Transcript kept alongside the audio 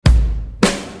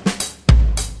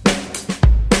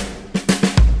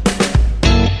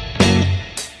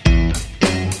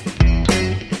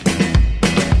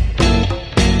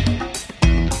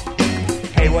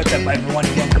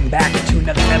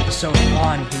episode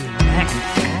on the Matt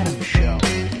and Adam Show.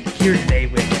 Here today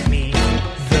with me,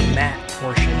 the Matt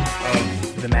portion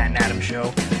of the Matt and Adam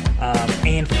Show.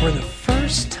 And for the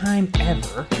first time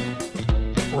ever,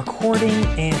 recording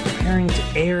and preparing to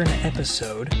air an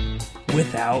episode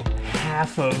without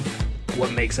half of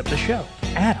what makes up the show,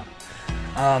 Adam.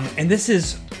 And this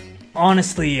is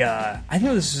honestly, I think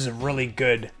this is a really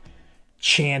good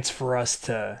chance for us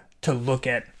to look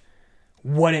at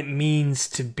what it means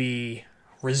to be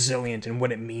resilient and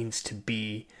what it means to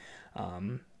be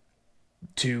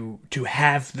to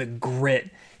have the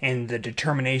grit and the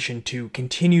determination to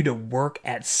continue to work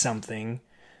at something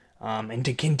and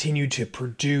to continue to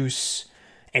produce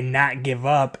and not give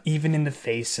up even in the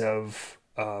face of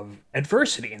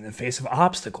adversity, in the face of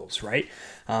obstacles, right?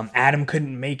 Adam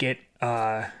couldn't make it,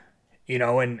 and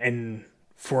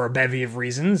for a bevy of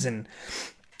reasons,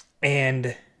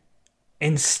 and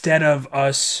instead of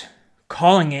us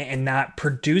calling it and not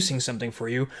producing something for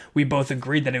you, we both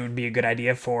agreed that it would be a good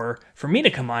idea for me to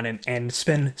come on and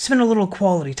spend a little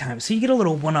quality time. So you get a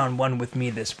little one-on-one with me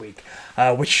this week,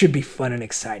 which should be fun and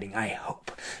exciting, I hope.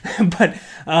 But,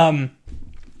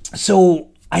 so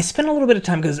I spent a little bit of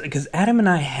time because Adam and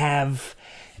I have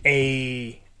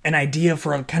an idea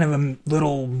for a kind of a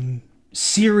little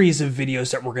series of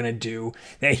videos that we're going to do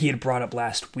that he had brought up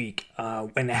last week,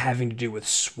 and having to do with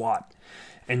SWAT.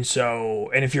 And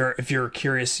so, and if you're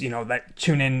curious, that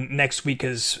tune in next week,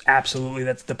 because absolutely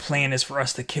that's the plan, is for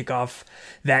us to kick off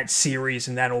that series,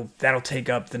 and that'll take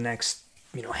up the next,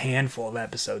 handful of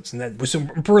episodes. And so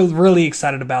we're really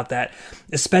excited about that.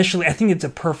 Especially, I think it's a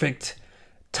perfect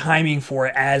timing for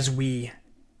it as we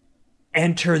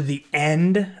enter the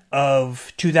end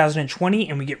of 2020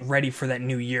 and we get ready for that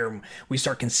new year. We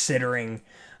start considering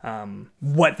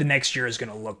what the next year is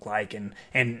going to look like, and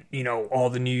all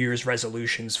the New Year's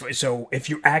resolutions. So if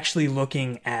you're actually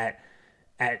looking at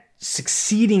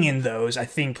succeeding in those, I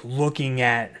think looking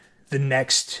at the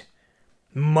next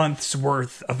month's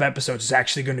worth of episodes is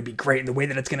actually going to be great. And the way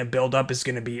that it's going to build up is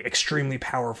going to be extremely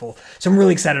powerful. So I'm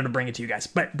really excited to bring it to you guys.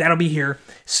 But that'll be here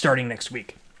starting next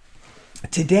week.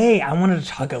 Today, I wanted to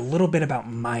talk a little bit about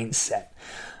mindset,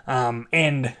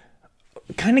 and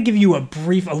kind of give you a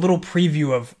little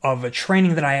preview of a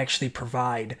training that I actually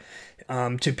provide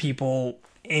to people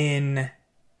in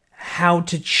how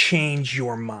to change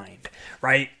your mind,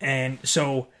 right? And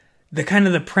so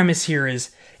the premise here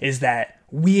is that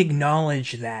we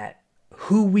acknowledge that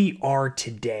who we are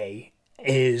today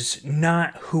is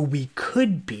not who we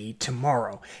could be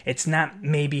tomorrow. It's not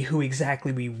maybe who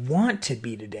exactly we want to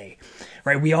be today,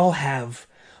 right? We all have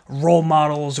role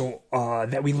models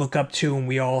that we look up to, and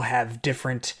we all have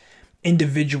different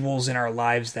individuals in our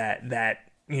lives that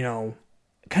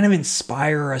kind of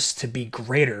inspire us to be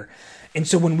greater. And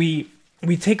so when we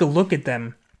take a look at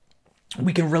them,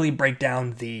 we can really break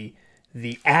down the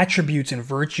attributes and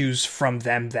virtues from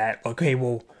them that, okay,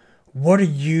 well, what are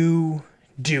you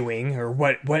doing, or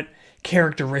what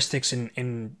characteristics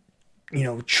and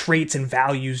traits and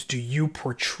values do you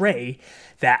portray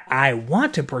that I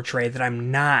want to portray that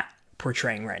I'm not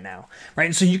portraying right now, right?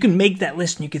 And so you can make that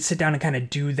list, and you can sit down and kind of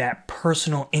do that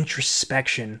personal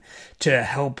introspection to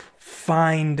help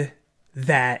find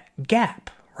that gap,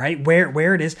 right?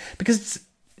 Where it is, because it's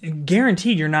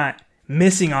guaranteed you're not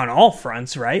missing on all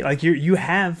fronts, right? Like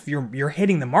you're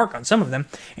hitting the mark on some of them,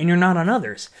 and you're not on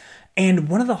others. And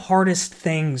one of the hardest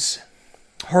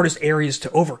areas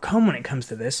to overcome when it comes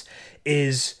to this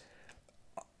is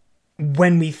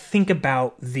when we think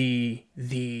about the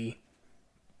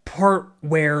part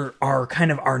where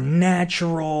our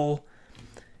natural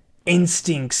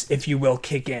instincts, if you will,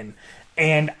 kick in.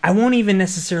 And I won't even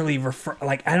necessarily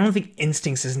I don't think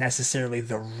instincts is necessarily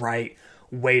the right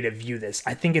way to view this.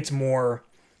 I think it's more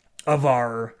of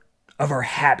our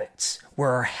habits,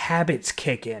 where our habits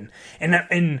kick in.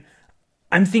 And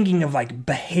I'm thinking of like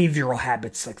behavioral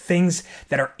habits, like things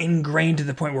that are ingrained to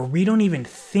the point where we don't even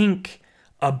think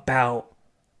about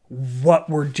what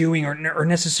we're doing or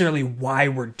necessarily why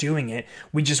we're doing it.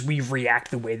 We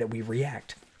react the way that we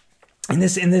react. And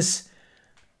this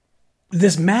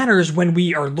matters when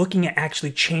we are looking at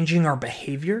actually changing our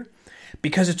behavior,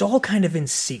 because it's all kind of in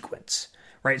sequence,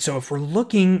 right? So if we're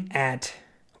looking at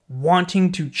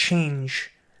wanting to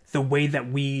change the way that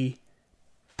we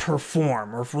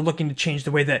perform, or if we're looking to change the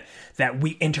way that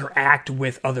we interact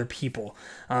with other people,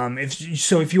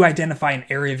 if you identify an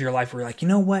area of your life where you're like, you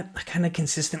know what, I kind of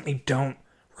consistently don't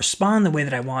respond the way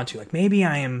that I want to, like maybe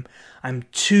I'm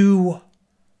too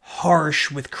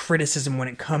harsh with criticism when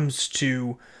it comes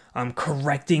to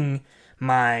correcting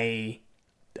my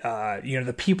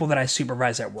the people that I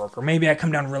supervise at work, or maybe I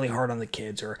come down really hard on the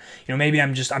kids, or, maybe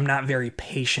I'm not very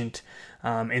patient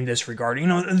in this regard,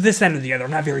 this, that, or the other.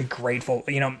 I'm not very grateful.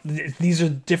 These are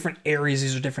different areas.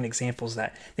 These are different examples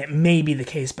that may be the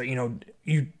case, but,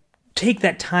 you take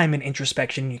that time in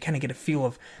introspection, and you kind of get a feel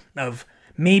of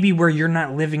maybe where you're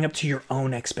not living up to your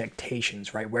own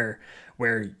expectations, right? Where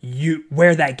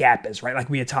that gap is, right? Like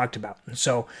we had talked about. And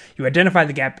so you identify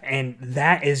the gap, and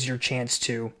that is your chance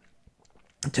to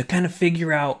kind of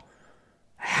figure out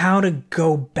how to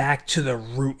go back to the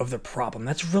root of the problem.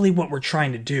 That's really what we're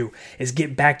trying to do, is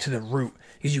get back to the root,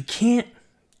 because you can't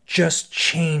just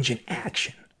change an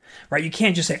action, right? You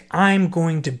can't just say, I'm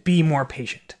going to be more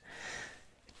patient.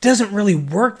 It doesn't really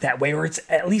work that way, or it's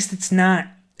not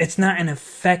an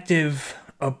effective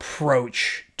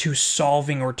approach to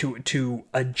solving or to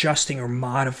adjusting or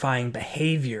modifying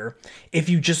behavior if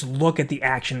you just look at the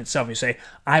action itself. You say,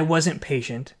 I wasn't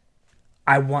patient.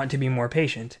 I want to be more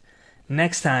patient.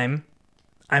 Next time,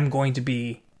 I'm going to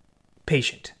be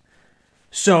patient.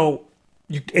 So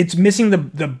it's missing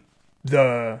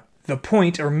the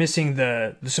point, or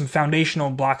missing some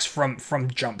foundational blocks from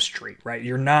Jump Street, right?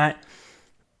 You're not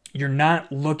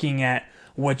looking at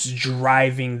what's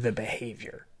driving the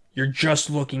behavior. You're just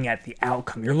looking at the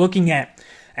outcome. You're looking at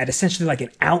essentially like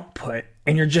an output,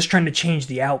 and you're just trying to change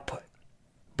the output.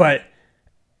 But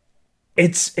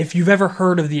if you've ever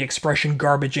heard of the expression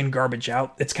garbage in, garbage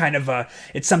out, it's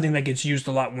something that gets used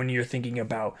a lot when you're thinking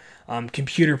about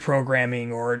computer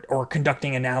programming or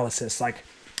conducting analysis. Like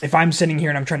if I'm sitting here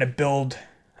and I'm trying to build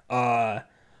a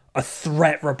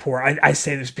threat report, I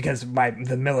say this because of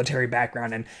the military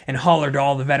background, and holler to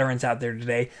all the veterans out there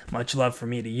today, much love from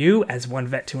me to you, as one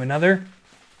vet to another.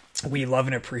 We love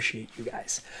and appreciate you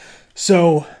guys.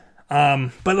 So,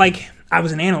 but like, I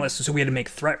was an analyst, so we had to make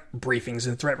threat briefings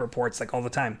and threat reports like all the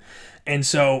time. And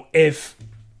so if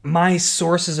my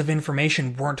sources of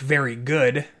information weren't very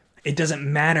good, it doesn't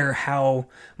matter how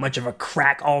much of a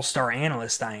crack all-star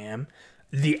analyst I am,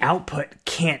 the output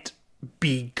can't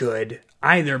be good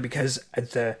either, because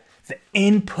the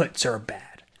inputs are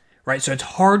bad, right? So it's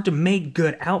hard to make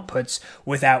good outputs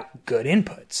without good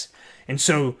inputs. And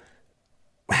so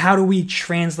how do we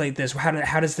translate this?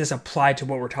 How does this apply to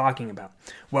what we're talking about?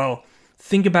 Well,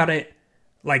 think about it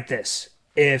like this.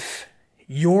 If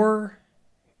you're,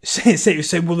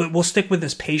 say we'll stick with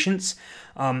this patience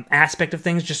aspect of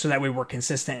things, just so that way we're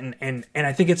consistent, and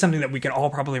I think it's something that we can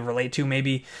all probably relate to.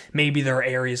 Maybe there are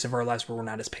areas of our lives where we're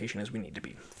not as patient as we need to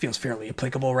be. Feels fairly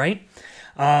applicable, right?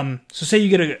 So say you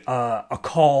get a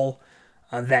call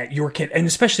that your kid, and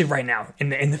especially right now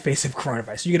in the face of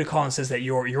coronavirus, you get a call and says that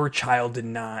your child did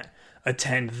not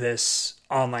attend this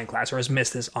online class, or has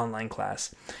missed this online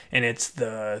class, and it's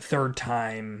the third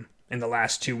time in the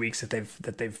last 2 weeks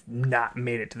that they've not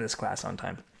made it to this class on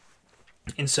time.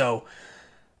 And so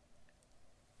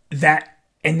that,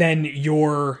 and then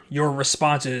your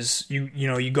response is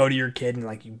you go to your kid and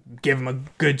like you give him a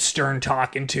good stern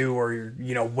talking to, or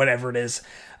whatever it is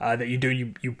that you do,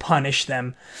 you punish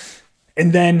them.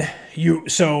 And then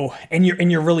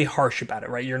you're really harsh about it,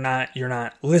 right? You're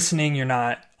not listening, you're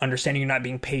not understanding, you're not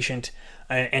being patient,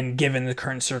 and given the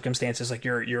current circumstances, like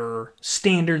your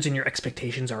standards and your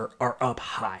expectations are up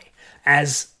high.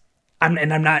 I'm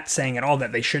not saying at all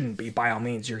that they shouldn't be. By all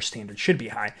means, your standards should be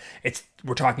high.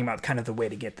 We're talking about kind of the way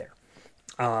to get there.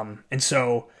 And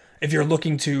so if you're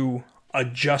looking to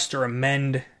adjust or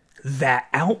amend that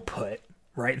output,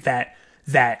 right?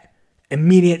 That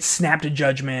immediate snap to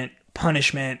judgment,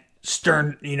 punishment,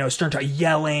 stern to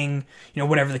yelling,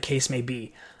 whatever the case may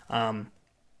be.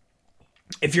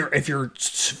 If you're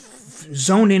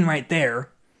zoned in right there,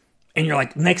 and you're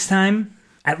like, next time,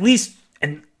 at least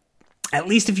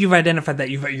if you've identified that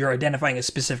you're identifying a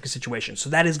specific situation, so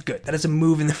that is good. That is a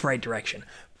move in the right direction.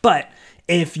 But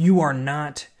if you're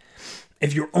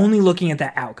only looking at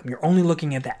that outcome, you're only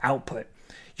looking at that output,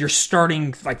 you're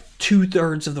starting like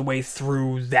 2/3 of the way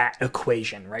through that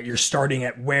equation, right? You're starting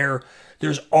at where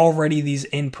there's already these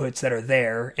inputs that are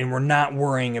there, and we're not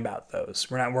worrying about those.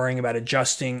 We're not worrying about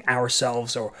adjusting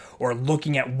ourselves or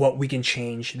looking at what we can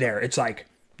change there. It's like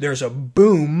there's a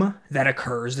boom that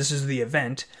occurs. This is the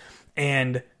event,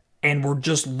 and we're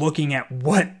just looking at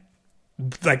what,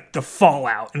 like, the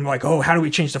fallout, and we're like, oh, how do we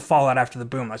change the fallout after the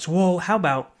boom? Let's, well, how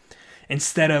about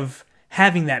instead of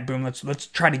having that boom, let's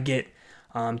try to get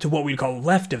to what we'd call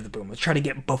left of the boom. Let's try to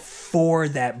get before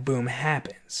that boom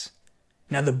happens.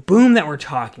 Now, the boom that we're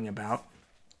talking about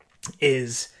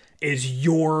is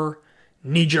your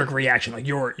knee-jerk reaction, like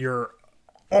your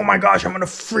oh my gosh, I'm gonna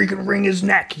freaking wring his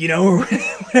neck, or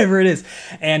whatever it is.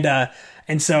 And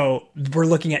And so we're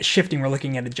looking at shifting, we're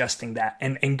looking at adjusting that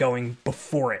and going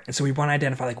before it. And so we want to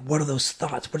identify, like, what are those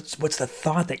thoughts? What's the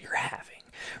thought that you're having,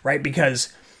 right?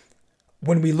 Because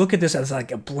when we look at this as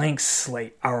like a blank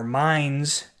slate, our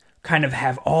minds kind of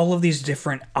have all of these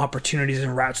different opportunities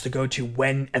and routes to go to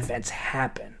when events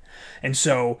happen. And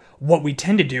so what we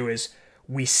tend to do is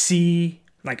we see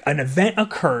like an event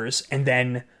occurs and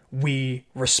then we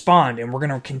respond, and we're going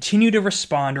to continue to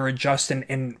respond or adjust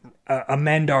and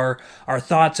amend our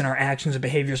thoughts and our actions and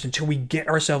behaviors until we get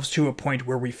ourselves to a point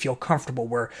where we feel comfortable,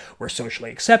 where we're socially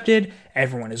accepted,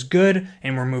 everyone is good,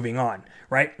 and we're moving on,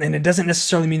 right? And it doesn't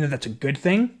necessarily mean that that's a good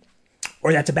thing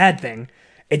or that's a bad thing.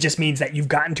 It just means that you've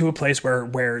gotten to a place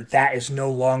where that is no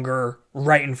longer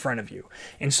right in front of you.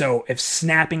 And so if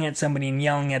snapping at somebody and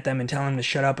yelling at them and telling them to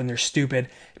shut up and they're stupid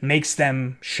makes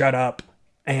them shut up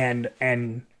and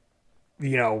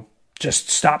just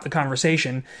stop the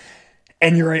conversation,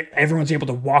 and everyone's able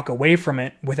to walk away from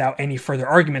it without any further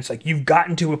arguments, like, you've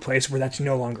gotten to a place where that's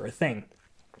no longer a thing.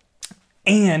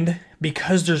 And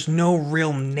because there's no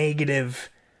real negative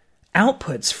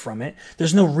outputs from it,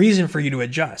 there's no reason for you to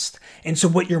adjust. And so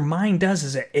what your mind does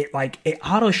is it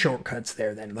auto shortcuts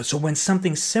there then. So when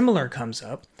something similar comes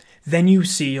up, then you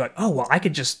see like, oh, well, I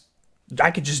could just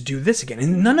do this again.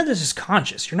 And none of this is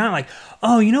conscious. You're not like,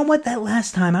 oh, you know what? That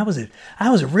last time I was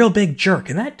a real big jerk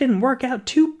and that didn't work out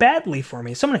too badly for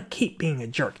me, so I'm going to keep being a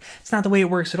jerk. It's not the way it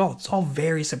works at all. It's all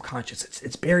very subconscious.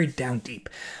 It's buried down deep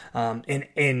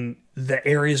in the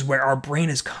areas where our brain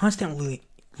is constantly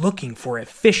looking for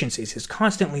efficiencies, is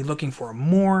constantly looking for a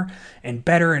more and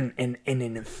better and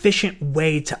an efficient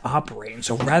way to operate. And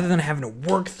so rather than having to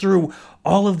work through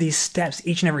all of these steps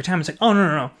each and every time, it's like, oh,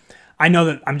 no. I know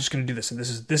that I'm just going to do this, and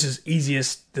this is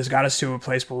easiest. This got us to a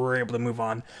place where we're able to move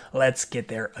on. Let's get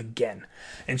there again.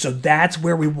 And so that's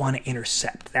where we want to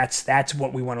intercept. That's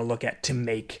what we want to look at to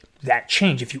make that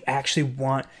change. If you actually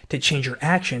want to change your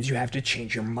actions, you have to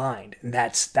change your mind. And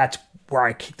that's where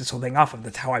I kick this whole thing off of.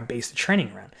 That's how I base the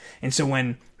training around. And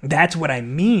so that's what I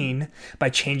mean by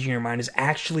changing your mind, is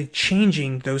actually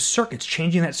changing those circuits,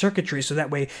 changing that circuitry so that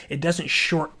way it doesn't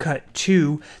shortcut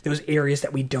to those areas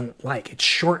that we don't like. It's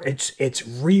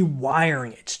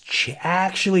rewiring, it's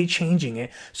actually changing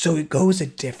it so it goes a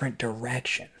different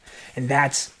direction. And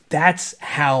that's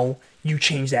how you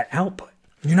change that output.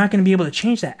 You're not going to be able to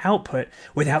change that output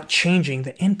without changing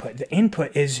the input. The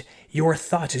input is your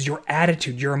thoughts, is your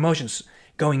attitude, your emotions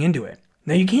going into it.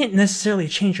 Now, you can't necessarily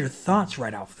change your thoughts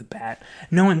right off the bat.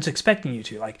 No one's expecting you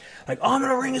to. Like, oh, I'm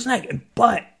going to wring his neck.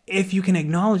 But if you can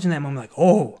acknowledge in that moment, like,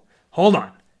 oh, hold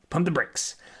on, pump the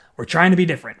brakes. We're trying to be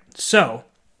different. So,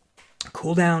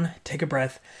 cool down, take a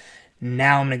breath.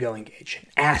 Now I'm going to go engage.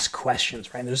 Ask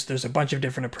questions, right? There's a bunch of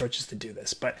different approaches to do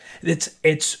this. But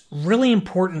it's really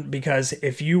important, because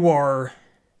if you're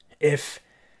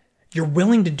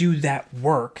willing to do that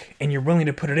work and you're willing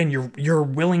to put it in, you're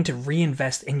willing to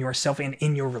reinvest in yourself and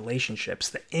in your relationships.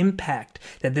 The impact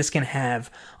that this can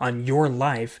have on your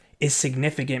life is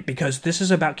significant, because this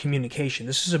is about communication.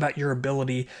 This is about your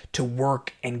ability to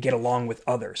work and get along with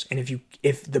others. And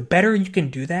if the better you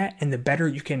can do that, and the better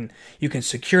you can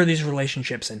secure these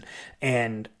relationships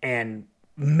and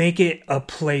make it a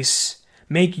place,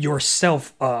 make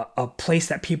yourself a place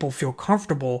that people feel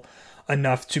comfortable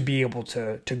enough to be able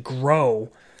to grow.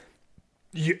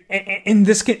 And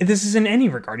this is in any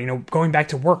regard, going back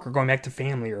to work or going back to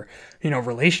family or,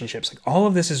 relationships. Like, all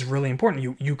of this is really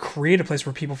important. You create a place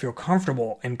where people feel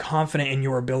comfortable and confident in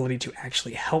your ability to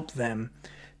actually help them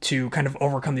to kind of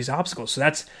overcome these obstacles. So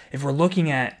that's, if we're looking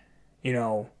at,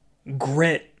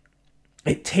 grit,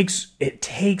 it takes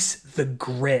the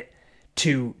grit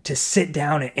to sit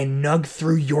down and nug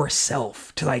through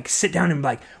yourself, to like sit down and be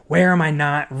like, where am I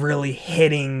not really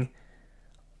hitting,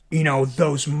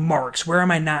 those marks? Where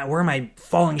am I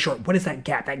falling short? What is that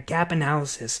gap? That gap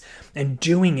analysis and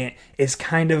doing it is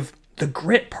kind of the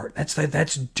grit part.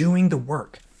 That's doing the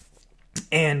work.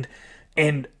 And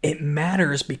it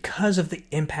matters because of the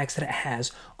impacts that it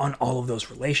has on all of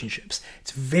those relationships.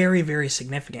 It's very, very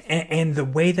significant. And the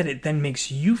way that it then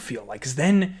makes you feel like, is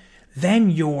then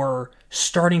you're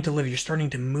starting to live, you're starting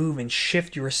to move and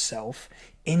shift yourself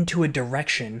into a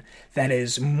direction that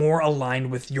is more aligned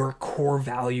with your core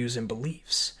values and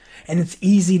beliefs. And it's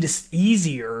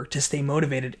easier to stay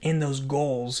motivated in those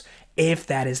goals if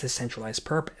that is the centralized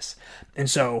purpose. And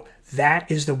so that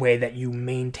is the way that you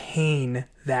maintain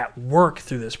that work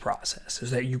through this process, is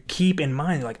that you keep in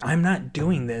mind, like, I'm not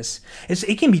doing this.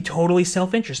 It can be totally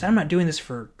self-interest. I'm not doing this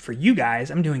for you guys.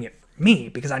 I'm doing it for me,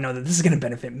 because I know that this is going to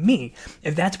benefit me.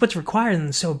 If that's what's required,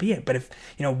 then so be it. But if,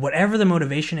 whatever the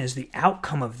motivation is, the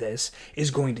outcome of this is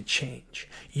going to change.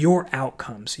 Your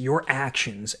outcomes, your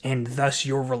actions, and thus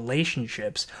your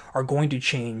relationships are going to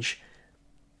change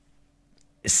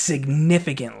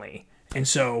significantly. And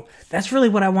so that's really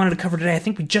what I wanted to cover today. I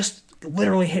think we just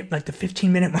literally hit like the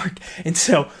 15-minute mark. And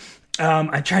so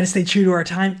I try to stay true to our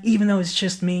time, even though it's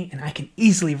just me, and I can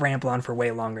easily ramble on for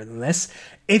way longer than this.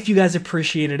 If you guys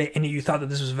appreciated it and you thought that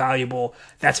this was valuable,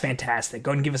 that's fantastic.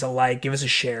 Go ahead and give us a like, give us a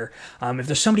share. If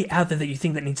there's somebody out there that you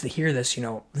think that needs to hear this,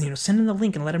 send them the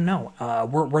link and let them know.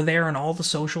 We're there on all the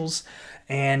socials,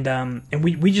 and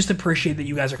we just appreciate that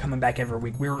you guys are coming back every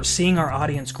week. We're seeing our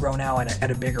audience grow now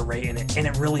at a bigger rate, and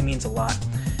it really means a lot.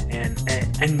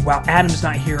 And while Adam's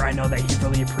not here, I know that he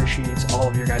really appreciates all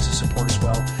of your guys' support as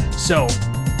well. So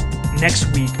next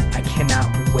week, I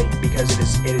cannot wait, because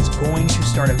it is going to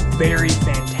start a very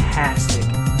fantastic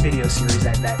video series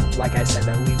that, like I said,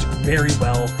 that leads very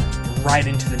well right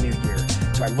into the new year.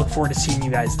 So I look forward to seeing you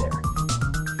guys there.